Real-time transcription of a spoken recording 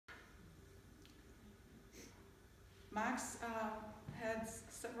Max had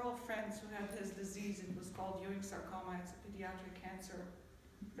several friends who had his disease. It was called Ewing sarcoma. It's a pediatric cancer.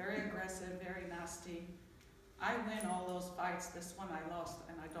 Very aggressive, very nasty. I win all those fights. This one I lost,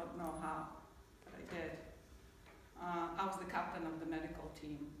 and I don't know how, but I did. I was the captain of the medical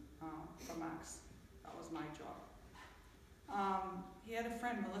team for Max. That was my job. He had a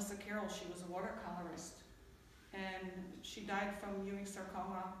friend, Melissa Carroll. She was a watercolorist, and she died from Ewing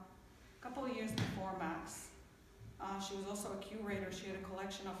sarcoma a couple of years before Max. She was also a curator. She had a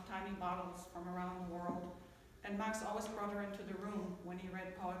collection of tiny bottles from around the world. And Max always brought her into the room when he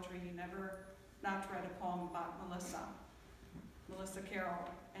read poetry. He never not read a poem about Melissa Carroll.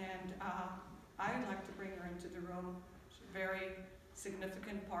 And I'd like to bring her into the room. She's a very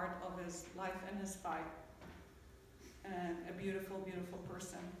significant part of his life and his fight. And a beautiful, beautiful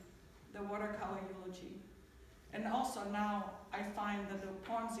person. The watercolor eulogy. And also now I find that the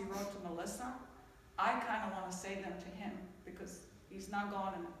poems he wrote to Melissa, I kind of want to say them to him because he's not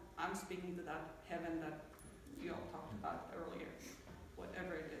gone and I'm speaking to that heaven that you all talked about earlier,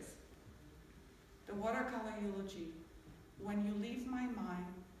 whatever it is. The watercolor eulogy. When you leave my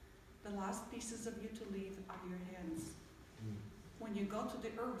mind, the last pieces of you to leave are your hands. When you go to the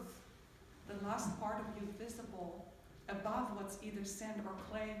earth, the last part of you visible above what's either sand or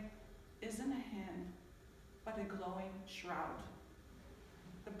clay isn't a hand, but a glowing shroud.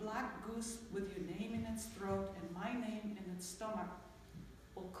 The black goose with your name in its throat and my name in its stomach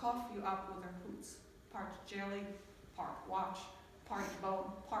will cough you up with her hoots, part jelly, part watch, part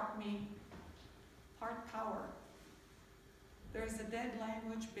bone, part me, part power. There is a dead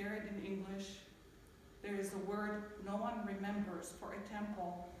language buried in English. There is a word no one remembers for a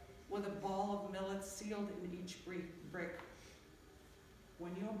temple with a ball of millet sealed in each brick.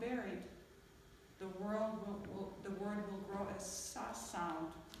 When you're buried, the word will grow as sa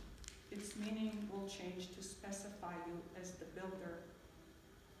sound. Its meaning will change to specify you as the builder.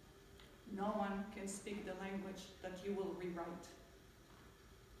 No one can speak the language that you will rewrite.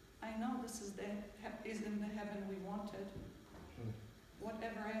 I know this is in the heaven we wanted,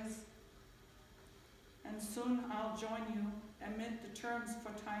 whatever is. And soon I'll join you amid the terms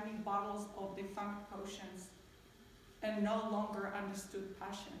for tiny bottles of defunct potions and no longer understood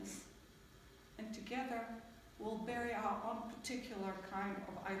passions. And together we'll bury our own particular kind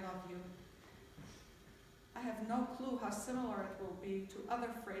of I love you. I have no clue how similar it will be to other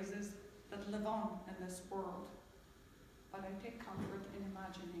phrases that live on in this world, but I take comfort in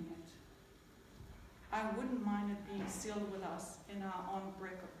imagining it. I wouldn't mind it being sealed with us in our own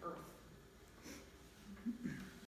brick of earth.